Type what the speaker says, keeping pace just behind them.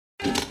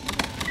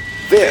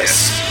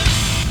This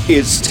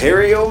is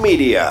Terrio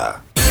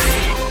Media.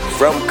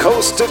 From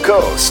coast to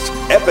coast,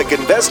 epic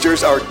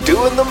investors are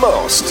doing the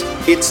most.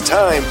 It's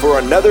time for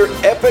another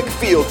Epic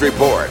Field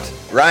Report.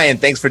 Ryan,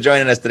 thanks for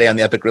joining us today on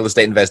the Epic Real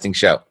Estate Investing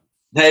Show.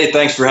 Hey,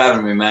 thanks for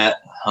having me, Matt.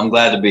 I'm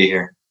glad to be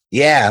here.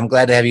 Yeah, I'm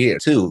glad to have you here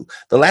too.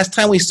 The last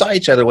time we saw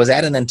each other was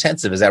at an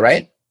intensive, is that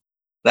right?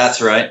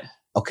 That's right.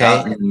 Okay.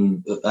 Out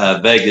in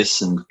Vegas.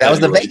 That was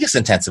the Vegas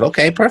intensive.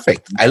 Okay,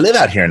 perfect. I live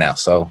out here now,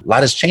 so a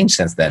lot has changed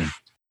since then.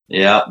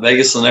 Yeah,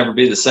 Vegas will never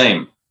be the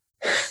same.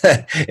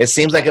 It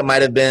seems like it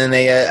might have been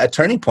a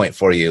turning point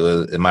for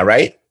you. Am I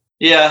right?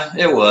 Yeah,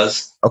 it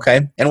was.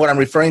 Okay. And what I'm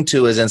referring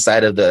to is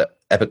inside of the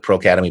Epic Pro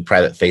Academy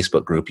private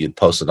Facebook group you'd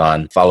posted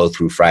on Follow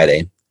Through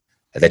Friday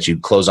that you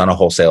closed on a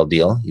wholesale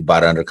deal. You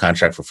bought it under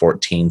contract for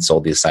 14,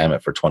 sold the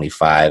assignment for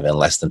 25 in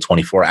less than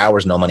 24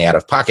 hours, no money out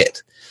of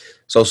pocket.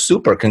 So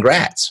super.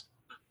 Congrats.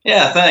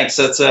 Yeah, thanks.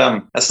 That's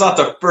not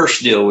the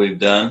first deal we've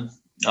done.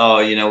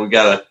 Oh, we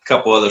got a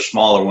couple other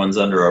smaller ones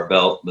under our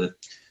belt, but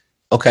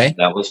okay,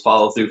 that was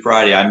Follow Through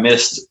Friday. I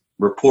missed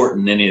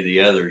reporting any of the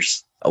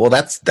others. Well,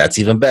 that's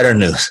even better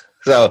news.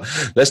 So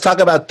let's talk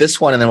about this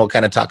one, and then we'll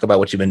kind of talk about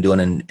what you've been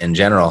doing in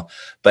general.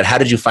 But how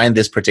did you find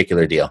this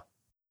particular deal?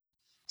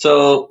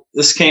 So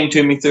this came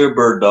to me through a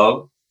bird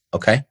dog.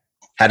 Okay.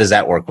 How does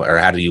that work? Or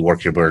how do you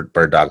work your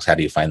bird dogs? How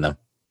do you find them?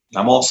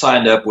 I'm all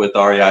signed up with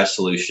REI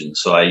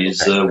Solutions. So I use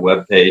the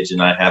web page,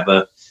 and I have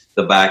the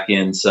back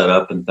end set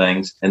up and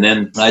things. And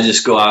then I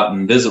just go out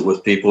and visit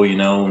with people,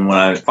 and when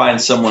I find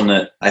someone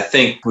that I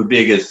think would be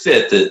a good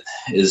fit that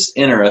is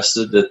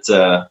interested,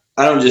 that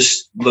I don't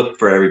just look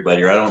for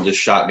everybody, or I don't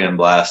just shotgun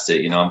blast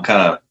it. I'm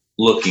kind of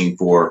looking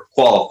for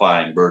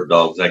qualifying bird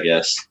dogs, I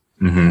guess.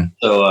 Mm-hmm.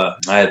 So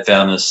I had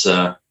found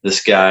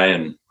this guy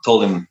and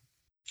told him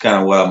kind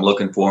of what I'm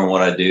looking for and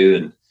what I do.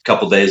 And a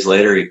couple of days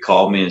later, he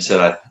called me and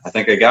said, I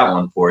think I got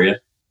one for you.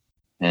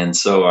 And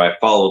so I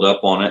followed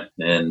up on it,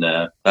 and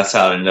that's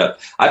how it ended up.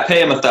 I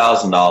pay him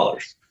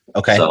 $1,000.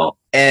 Okay. So,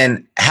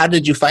 and how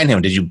did you find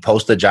him? Did you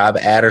post a job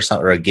ad or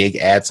something, or a gig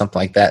ad, something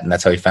like that, and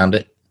that's how you found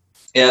it?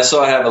 Yeah,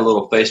 so I have a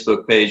little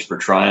Facebook page for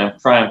Triumph.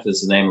 Triumph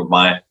is the name of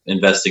my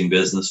investing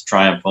business,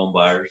 Triumph Home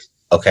Buyers.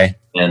 Okay.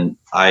 And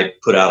I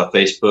put out a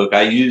Facebook.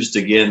 I used,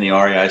 again, the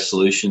REI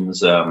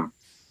Solutions, kind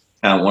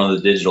of one of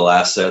the digital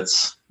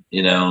assets,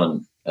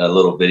 and a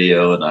little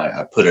video, and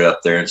I put it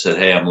up there and said,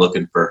 hey, I'm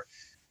looking for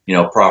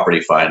property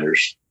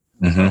finders.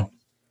 Mm-hmm.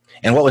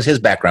 And what was his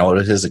background? What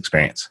was his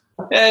experience?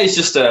 Yeah, he's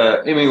just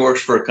he works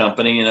for a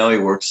company, he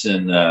works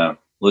in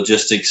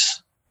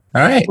logistics.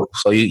 All right.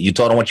 So you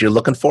told him what you're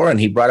looking for, and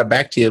he brought it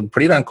back to you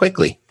pretty darn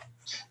quickly.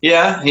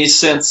 Yeah, he's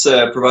since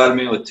provided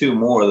me with 2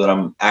 more that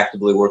I'm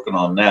actively working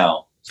on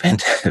now.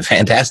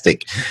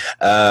 Fantastic.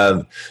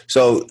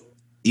 So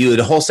you had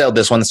wholesaled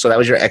this one, so that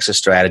was your exit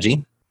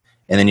strategy.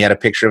 And then you had a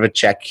picture of a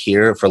check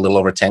here for a little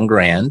over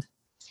 $10,000.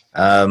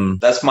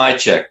 That's my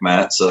check,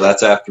 Matt. So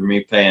that's after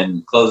me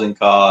paying closing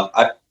costs.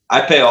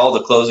 I pay all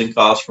the closing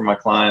costs for my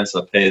clients.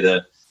 I pay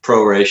the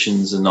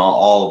prorations and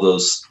all of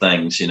those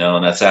things, and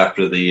that's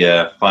after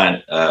the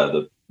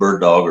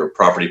bird dog or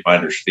property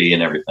finder's fee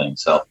and everything.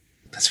 So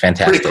that's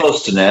fantastic. Pretty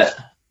close to net.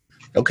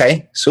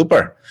 Okay,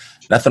 super.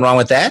 Nothing wrong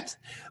with that.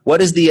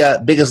 What is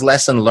the biggest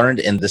lesson learned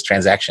in this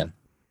transaction?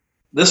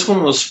 This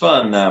one was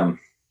fun.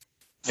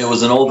 It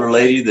was an older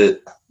lady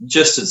that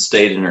just had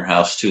stayed in her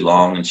house too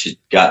long, and she'd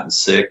gotten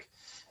sick,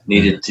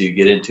 needed to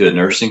get into a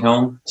nursing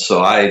home. So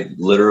I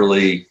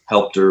literally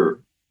helped her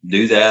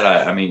do that.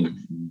 I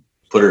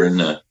put her in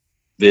the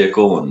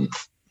vehicle and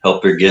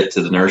helped her get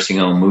to the nursing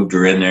home, moved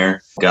her in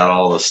there, got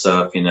all the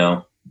stuff,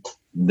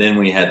 Then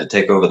we had to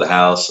take over the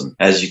house. And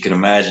as you can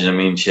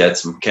imagine, she had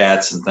some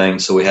cats and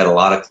things. So we had a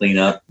lot of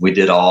cleanup. We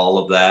did all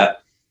of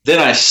that. Then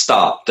I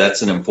stopped.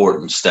 That's an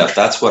important step.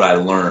 That's what I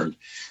learned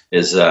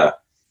is,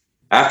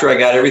 after I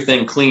got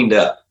everything cleaned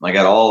up, I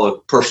got all the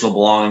personal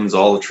belongings,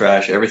 all the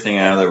trash, everything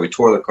out of there. We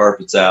tore the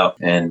carpets out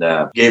and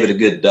gave it a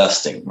good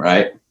dusting,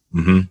 right?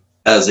 Mm-hmm.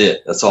 That's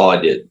it. That's all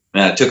I did.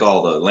 And I took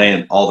all the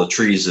land, all the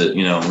trees that,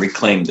 and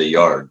reclaimed the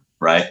yard,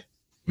 right?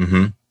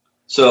 Mm-hmm.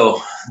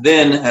 So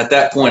then at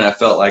that point, I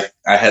felt like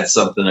I had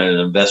something that an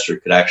investor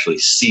could actually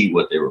see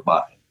what they were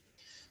buying.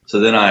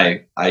 So then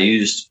I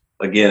used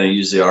the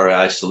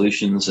REI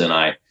Solutions, and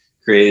I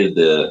created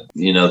the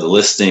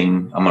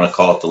listing. I'm going to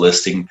call it the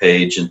listing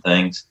page and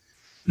things.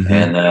 Mm-hmm.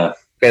 And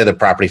created the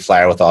property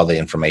flyer with all the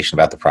information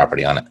about the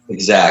property on it.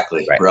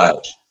 Exactly. Right.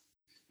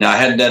 Now I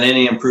hadn't done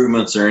any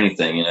improvements or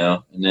anything,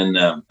 and then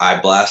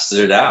I blasted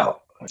it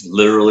out.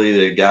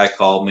 Literally, the guy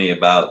called me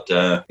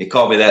he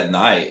called me that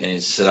night and he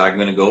said, I'm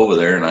going to go over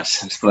there. And I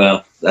said,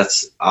 well,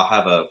 I'll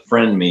have a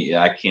friend meet you.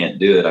 I can't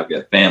do it. I've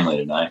got family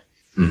tonight.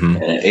 Mm-hmm.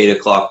 And at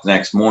 8:00 the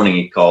next morning,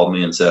 he called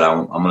me and said,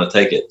 I'm going to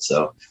take it.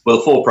 So with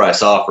a full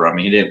price offer,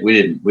 we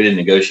didn't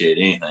negotiate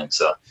anything.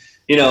 So,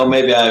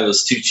 maybe I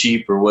was too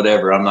cheap or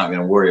whatever. I'm not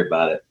going to worry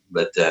about it.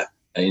 But,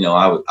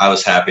 I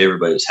was happy.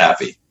 Everybody was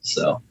happy.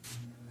 So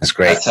that's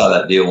great. That's how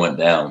that deal went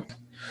down.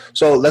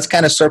 So let's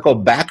kind of circle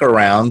back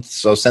around.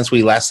 So since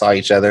we last saw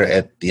each other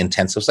at the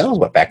intensive, so that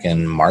was back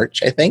in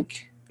March, I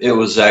think. It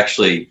was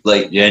actually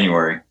late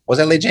January. Was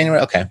that late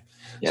January? Okay.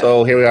 Yeah.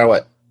 So here we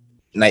are,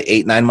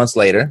 9 months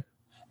later.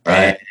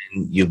 Right.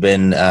 And you've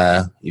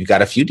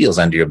got a few deals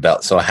under your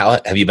belt. So how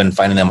have you been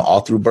finding them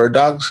all through Bird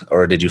Dogs,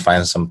 or did you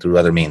find some through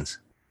other means?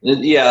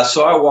 Yeah.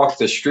 So I walk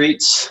the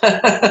streets.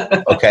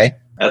 Okay.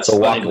 That's so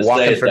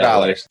walking for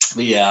dollars.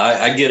 But yeah,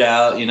 I get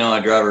out, I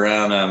drive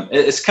around.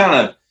 It's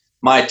kind of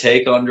my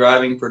take on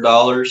driving for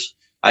dollars.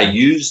 I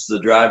used the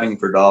Driving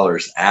for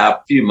Dollars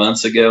app a few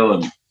months ago,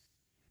 and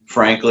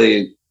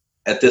frankly,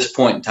 at this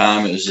point in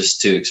time, it was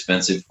just too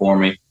expensive for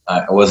me.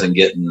 I wasn't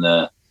getting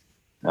the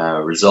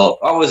result.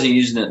 I wasn't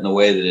using it in the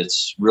way that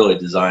it's really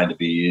designed to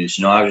be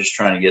used. I was just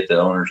trying to get the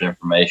owner's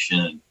information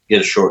and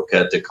get a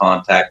shortcut to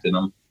contacting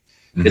them.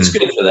 Mm-hmm. It's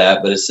good for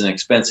that, but it's an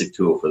expensive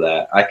tool for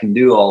that. I can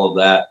do all of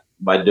that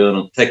by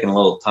taking a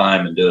little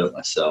time and doing it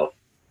myself.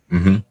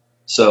 Mm-hmm.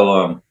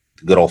 So,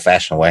 the good old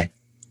fashioned way.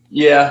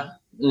 Yeah.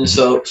 Mm-hmm.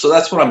 So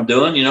that's what I'm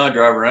doing. I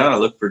drive around, I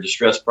look for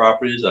distressed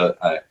properties.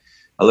 I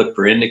look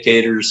for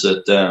indicators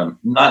that,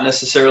 not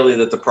necessarily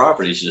that the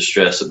property is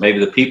distressed, that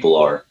maybe the people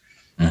are,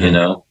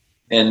 mm-hmm.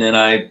 And then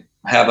I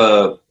have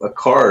a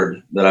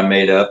card that I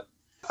made up.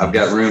 I've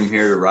got room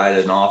here to write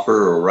an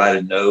offer or write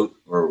a note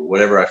or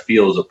whatever I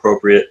feel is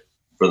appropriate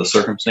for the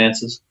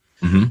circumstances.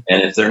 Mm-hmm.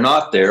 And if they're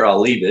not there,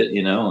 I'll leave it,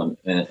 and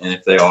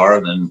if they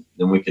are, then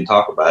we can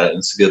talk about it. And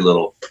it's a good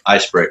little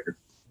icebreaker.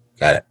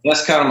 Got it.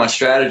 That's kind of my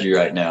strategy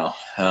right now.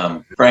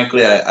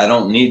 Frankly, I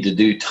don't need to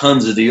do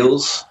tons of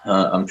deals.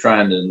 I'm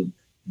trying to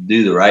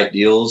do the right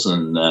deals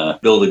and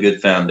build a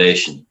good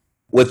foundation.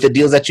 With the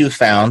deals that you've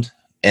found,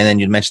 and then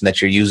you mentioned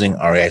that you're using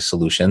REI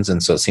Solutions,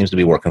 and so it seems to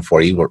be working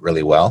for you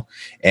really well.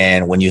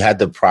 And when you had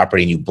the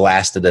property and you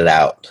blasted it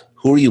out,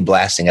 who are you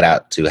blasting it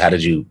out to? How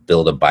did you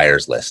build a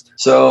buyer's list?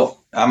 So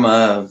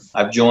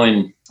I've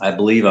joined, I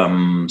believe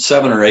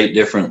 7 or 8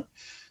 different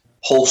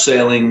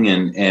wholesaling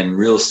and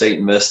real estate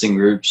investing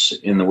groups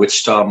in the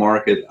Wichita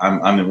market.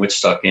 I'm in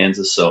Wichita,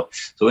 Kansas. So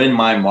in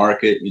my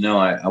market,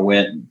 I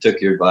went and took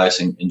your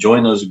advice and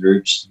joined those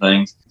groups and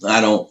things.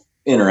 I don't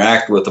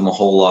interact with them a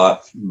whole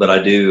lot, but I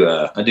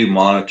do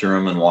monitor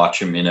them and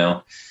watch them,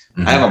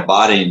 Mm-hmm. I haven't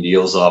bought any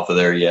deals off of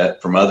there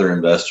yet from other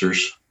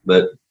investors,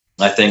 but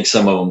I think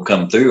some of them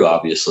come through,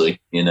 obviously,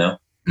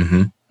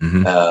 Mm-hmm.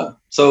 Mm-hmm.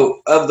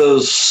 So of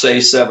those, say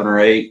 7 or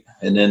 8,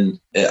 and then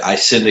I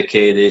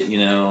syndicate it,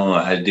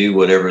 I do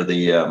whatever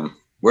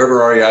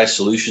wherever REI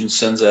Solutions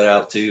sends that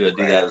out to, I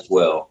do that as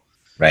well.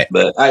 Right.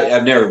 But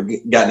I've never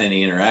gotten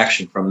any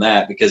interaction from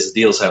that because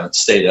the deals haven't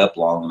stayed up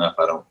long enough,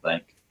 I don't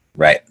think.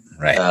 Right.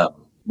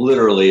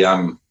 Literally,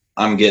 I'm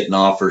getting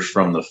offers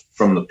from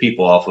the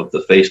people off of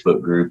the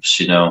Facebook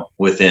groups,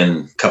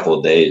 within a couple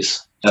of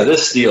days. Now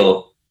this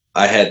deal,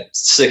 I had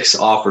 6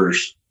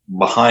 offers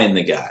behind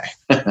the guy.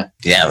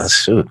 Yeah,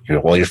 that's true.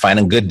 You're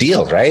finding good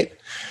deals, right?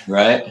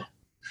 Right.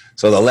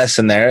 So the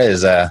lesson there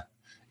is,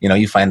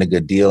 you find a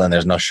good deal and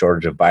there's no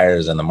shortage of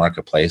buyers in the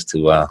marketplace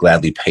to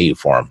gladly pay you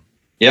for them.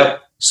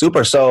 Yep.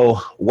 Super.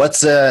 So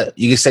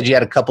you said you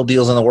had a couple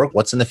deals in the work.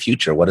 What's in the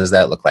future? What does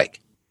that look like?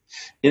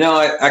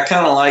 I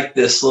kind of like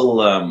this little,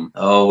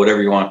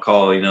 whatever you want to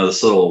call it,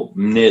 this little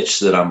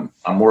niche that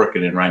I'm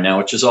working in right now,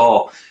 which is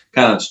all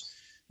kind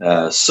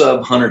of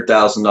sub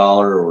 $100,000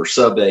 or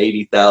sub to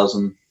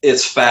 80,000.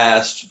 It's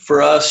fast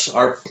for us.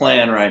 Our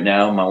plan right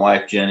now, my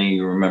wife, Jenny,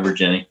 you remember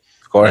Jenny?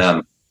 Of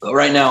course.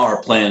 Right now,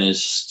 our plan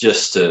is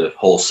just to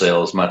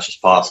wholesale as much as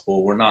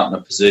possible. We're not in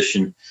a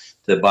position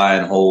to buy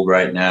and hold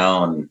right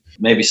now, and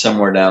maybe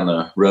somewhere down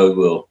the road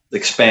we'll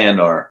expand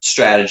our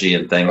strategy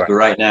and things. Sure. But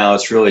right now,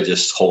 it's really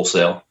just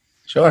wholesale.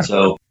 Sure.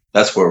 So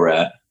that's where we're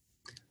at.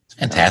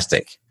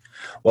 Fantastic.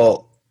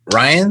 Well,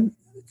 Ryan,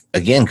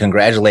 again,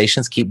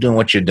 congratulations. Keep doing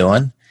what you're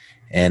doing.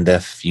 And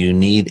if you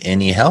need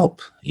any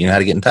help, you know how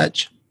to get in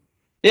touch.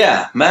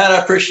 Yeah, Matt,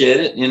 I appreciate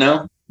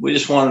it. We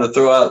just wanted to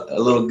throw out a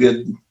little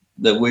good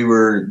that we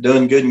were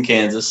doing good in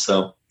Kansas.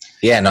 So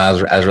yeah, no, I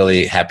was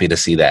really happy to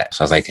see that.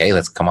 So I was like, hey,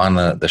 let's come on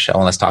the show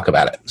and let's talk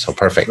about it. So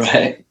perfect.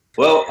 Right.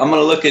 Well, I'm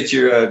going to look at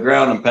your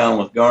ground and pound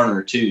with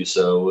Garner too.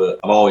 So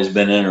I've always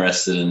been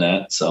interested in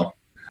that. So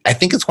I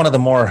think it's one of the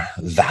more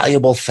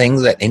valuable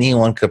things that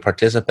anyone could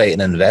participate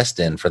and invest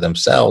in for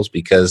themselves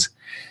because,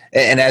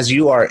 and as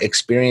you are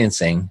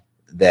experiencing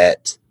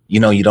that,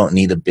 you don't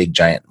need a big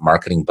giant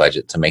marketing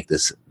budget to make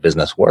this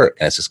business work.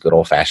 And it's just good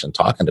old fashioned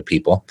talking to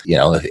people.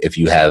 If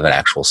you have an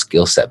actual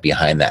skill set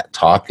behind that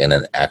talk and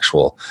an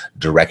actual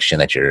direction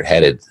that you're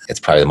headed,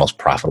 it's probably the most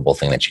profitable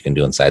thing that you can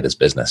do inside this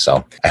business.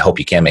 So I hope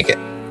you can make it.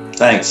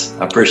 Thanks.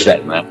 I appreciate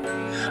it, man.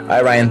 All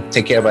right, Ryan,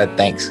 take care, bud.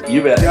 Thanks.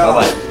 You bet.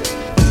 Bye-bye.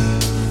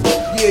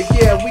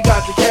 Yeah, we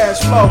got the cash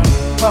flow.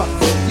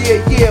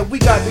 Yeah, we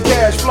got the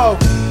cash flow.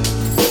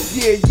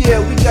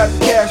 Yeah, we got the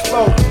cash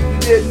flow. You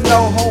didn't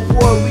know,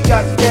 homeboy, we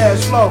got the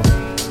cash flow.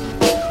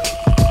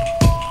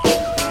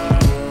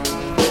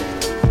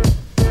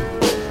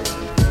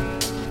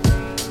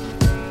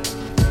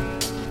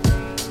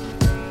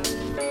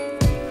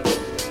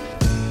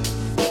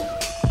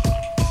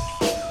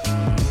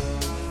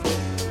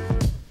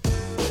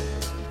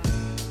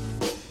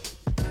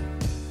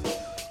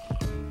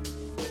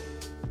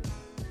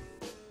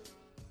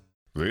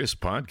 This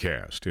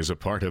podcast is a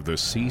part of the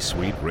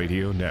C-Suite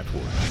Radio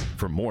Network.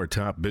 For more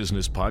top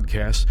business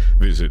podcasts,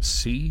 visit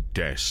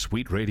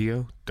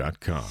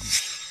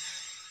c-suiteradio.com.